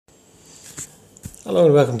Hello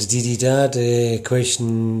and welcome to DD Dad,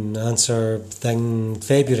 question answer thing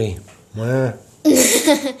February.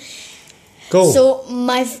 Go. So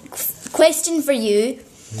my question for you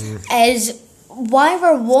is, why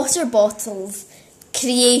were water bottles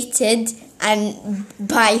created and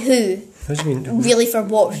by who? What do you mean? Really, for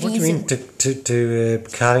what reason? What do you mean to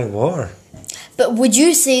carry water? But would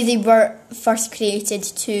you say they were first created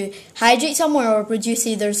to hydrate someone, or would you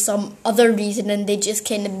say there's some other reason and they just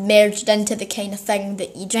kind of merged into the kind of thing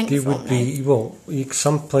that you drink It from would be, well,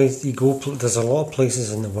 some place you go, there's a lot of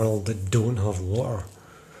places in the world that don't have water.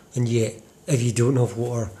 And yet, if you don't have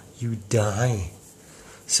water, you die.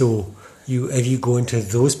 So, if you go into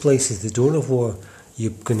those places that don't have water,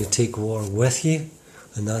 you're going to take water with you,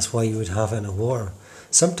 and that's why you would have it in a water.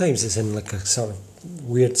 Sometimes it's in like a sort of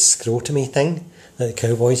weird scrotumy thing that the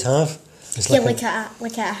cowboys have. It's like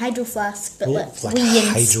a hydro flask, but like wee and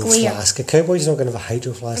hydro square. flask. A cowboy's not going to have a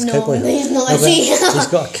hydro flask. No, Cowboy, he's not. he's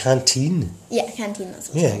got a canteen. Yeah, a canteen. That's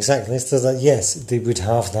what Yeah, exactly. Yes, they would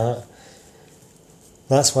have that.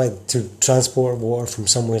 That's why to transport water from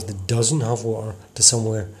somewhere that doesn't have water to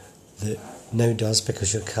somewhere that now does,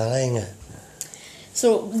 because you're carrying it.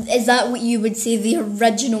 So, is that what you would say the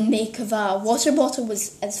original make of a water bottle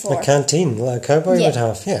is for? A canteen, like a cowboy would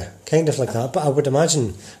have, yeah, kind of like that. But I would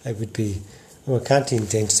imagine it would be, well, a canteen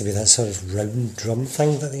tends to be that sort of round drum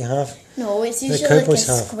thing that they have. No, it's usually like a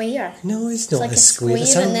square. No, it's not like a square.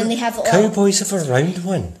 And then they have a cowboys have a round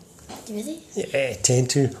one. Do they? Yeah, tend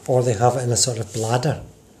to, or they have it in a sort of bladder.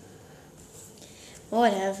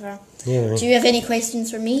 Whatever. Yeah. Do you have any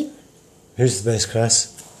questions for me? Who's the best,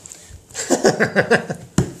 Chris? We've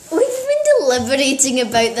been deliberating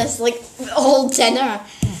about this like all dinner.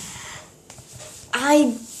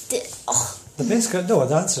 The best guy? No,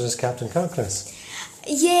 the answer is Captain Kirk, Chris.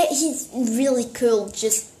 Yeah, he's really cool.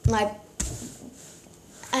 Just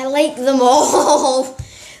I like them all,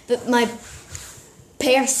 but my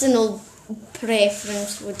personal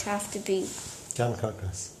preference would have to be Captain Kirk,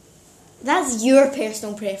 Chris. That's your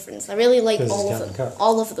personal preference. I really like This is all of Captain them. Kirk.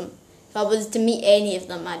 All of them. If I was to meet any of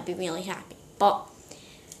them, I'd be really happy. But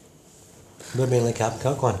But mainly Captain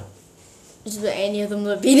Kirk one. is there any of them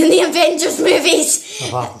that have been in the Avengers movies?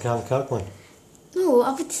 Apart from Captain Kirk one. No,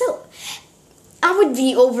 I would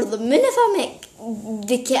be over the moon if I met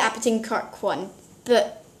the Captain Kirk one.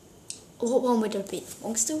 But what one would I be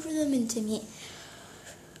most over the moon to meet?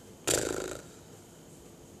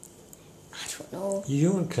 I don't know. You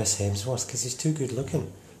don't want Chris Hemsworth because he's too good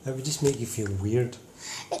looking. It would just make you feel weird.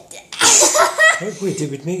 It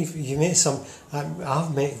would make you met some.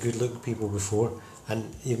 I've met good looking people before,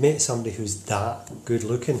 and you've met somebody who's that good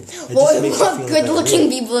looking. What good looking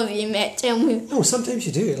people have you met? Tell me. No, sometimes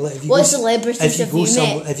you do. Like What celebrities have you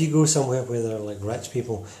met? If you go somewhere where there are like rich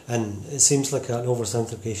people, and it seems like an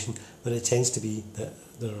oversimplification, but it tends to be that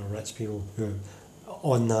there are rich people who are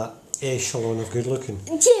on that echelon of good looking.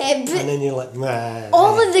 Yeah, but and then you're like, nah.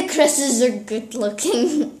 All of the Chris's are good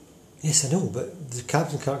looking. Yes, I know, but the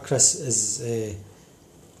Captain Kirk Chris is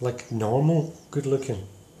like normal good looking.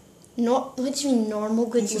 What do you mean normal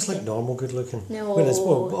good He's looking? just like normal good looking. No, he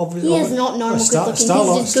is not normal good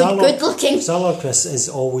looking. He's just good looking. Star-Lord Chris is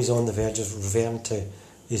always on the verge of reverting to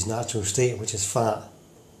his natural state, which is fat.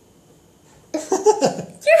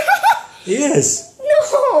 He is.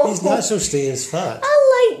 No. His natural state is fat.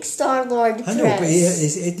 I like Star-Lord Chris. I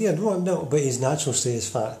know, but but his natural state is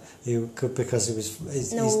fat. Because he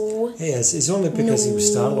was. No. He is. It's only because he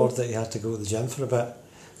was Star-Lord that he had to go to the gym for a bit.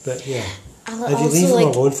 But yeah, if you leave him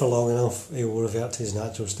alone for long enough, he will revert to his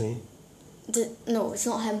natural state. No, it's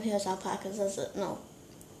not him who has alpacas, is it? No.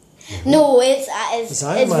 No, it's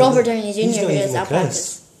Robert Downey Jr. who has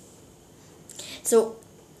alpacas. So,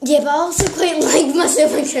 yeah, but I also quite like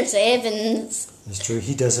myself and Chris Evans. It's true,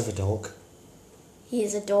 he does have a dog. He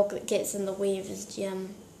is a dog that gets in the way of his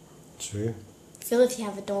gym. True. I feel if you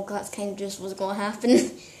have a dog, that's kind of just what's going to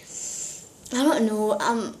happen. I don't know.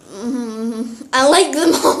 I like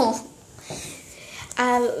them all.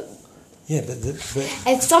 Yeah, but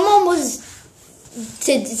if someone was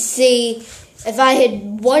to say, if I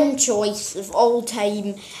had one choice of all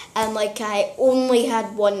time, and like I only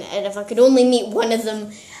had one, and if I could only meet one of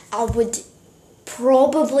them, I would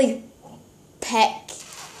probably pick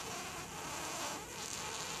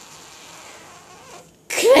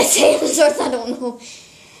Chris Hemsworth. I don't know.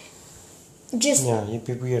 Yeah, you'd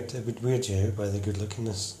be weird. It would weird you out by the good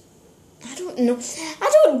lookingness. I don't know. I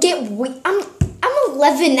don't get I'm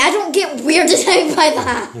 11. I don't get weirded out by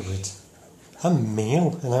that. You would. I'm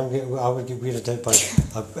male, and I would get weirded out by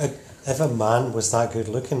if a man was that good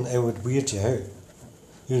looking, it would weird you out.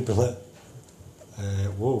 You'd be like,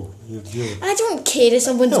 Whoa, you really... I don't care if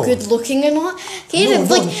someone's No. good looking or not. I care No, if,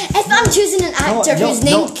 no. like, if I'm choosing an actor who's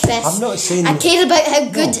named Chris, I'm not saying... I care about how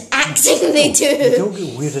good acting they You do. don't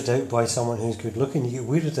get weirded out by someone who's good looking. You get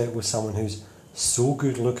weirded out with someone who's so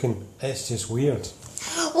good looking. It's just weird.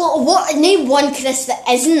 Well, what? Name one Chris that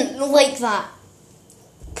isn't like that.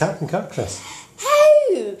 Captain Kirk, Chris.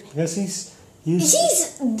 How? Yes, he's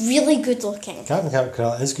He's really good looking. Captain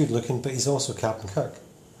Kirk is good looking, but he's also Captain Kirk.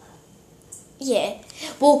 Yeah.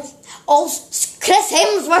 Well, also, Chris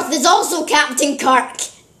Hemsworth is also Captain Kirk.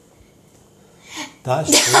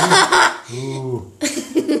 That's true. Ooh.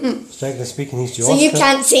 Strictly speaking, he's George So you Kirk.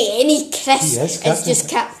 can't say any Chris. He is It's Captain just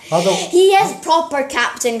Kirk. Although- He is proper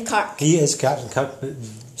Captain Kirk. He is Captain Kirk, but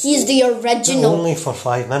He's the original. only for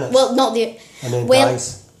 5 minutes. Well, not the. and then well,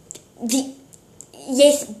 dies.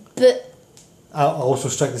 Yes, but Also,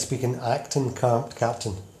 strictly speaking, acting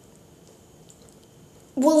captain.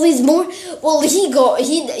 well, there's more. Well, he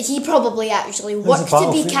probably actually It was a worked to be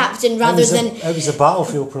battlefield- captain it rather was a- than It was a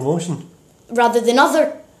battlefield promotion.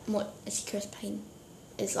 other. What is he? Chris Pine?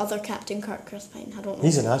 Is other Captain Kirk Chris Pine? I don't know.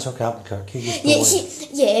 He's an actual Captain Kirk. He just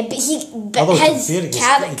but Although, to be his fair, he gets-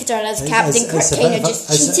 character as Captain Kirk it's a kind bit of a- just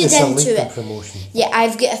it's cheated a into leaping it. promotion. Yeah,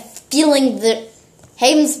 I've got a feeling that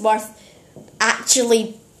Hemsworth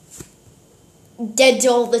actually did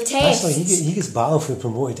all the tests. Actually, he gets battlefield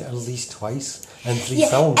promoted at least twice in 3 yeah,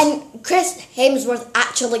 films. and Chris Hemsworth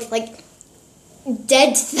actually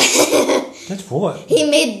did. Did what? He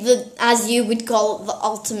made the, as you would call it, the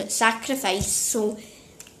ultimate sacrifice. So,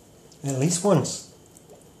 At least once.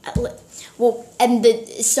 well, in the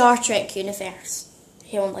Star Trek universe,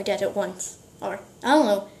 he only did it once, or I don't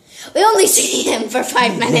know. We only see him for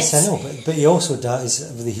 5 minutes. Yes, I know, but he also dies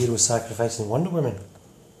with the hero sacrificing Wonder Woman.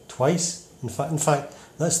 Twice. In fact,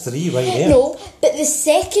 that's 3 right there. No, but the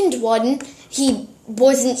second one, he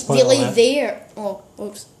wasn't Spoiler really alert. there. Oh,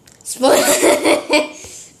 oops. Spoiler.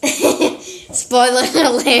 Spoiler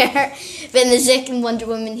alert. But in the second Wonder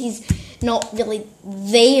Woman, he's not really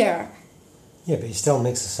there. Yeah, but he still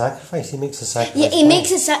makes a sacrifice. He makes a sacrifice. Yeah, he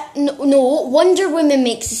makes no, Wonder Woman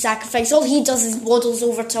makes a sacrifice. All he does is waddles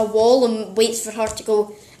over to a wall and waits for her to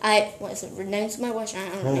go, what is it, renounce my wish? I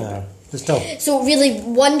don't remember. Yeah, but still. So really,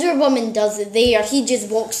 Wonder Woman does it there. He just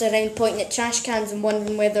walks around pointing at trash cans and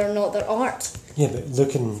wondering whether or not they're art. Yeah, but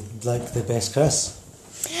looking like the best Chris.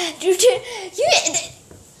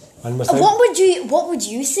 And without, What would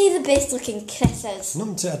you say the best looking Chris is? No,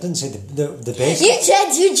 I didn't say the best.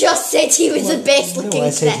 You just said he was the best looking No, I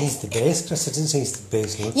said Chris. he's the best Chris. I didn't say he's the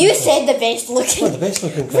best looking. You Chris. said the best looking. Well, the best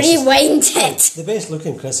looking Chris. Rewind it. The best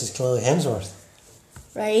looking Chris is clearly Hemsworth.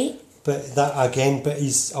 Right. But that again, but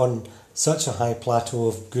he's on such a high plateau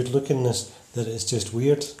of good lookingness that it's just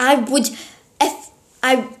weird. I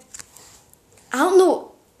don't know.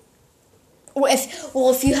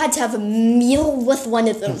 If you had to have a meal with one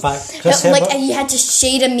of them, In fact, Chris like Hemsworth- and you had to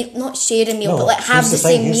share a meal, not share a meal, No, but like have here's the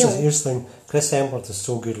thing, same meal. Here's the thing. Chris Hemsworth is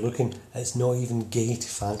so good looking, it's not even gay to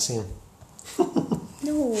fancy him.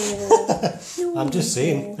 No, I'm just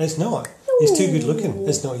saying, it's not. He's too good looking.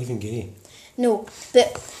 It's not even gay. no. But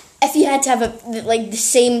if you had to have the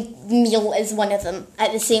same meal as one of them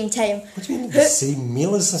at the same time, What do you mean the same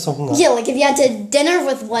meal as something like yeah, like if you had to dinner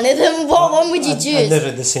with one of them, what one would you and choose? they're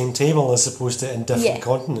at the same table as opposed to in different Yeah.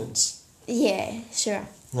 continents. Yeah, sure.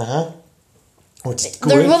 There's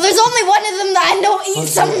There's only one of them that I know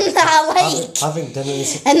eats something that I like, having dinner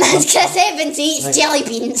and that's Chris Evans. He eats Right. jelly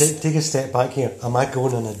beans. Take a step back here. Am I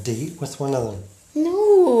going on a date with one of them?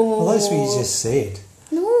 No. Well, that's what you just said.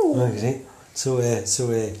 No. Okay.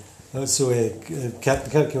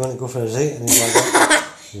 Captain Kirk, you want to go for a date? And he's like,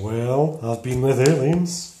 well, I've been with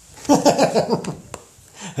aliens.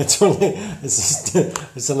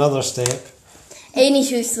 It's another step.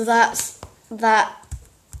 Anywho, so that's that.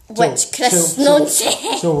 Which Chris so-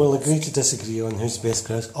 nonsense. So we'll agree to disagree on who's the best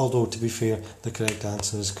Chris, although to be fair, the correct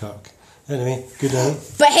answer is Kirk. Anyway, good night.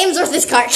 But Hemsworth is Kirk.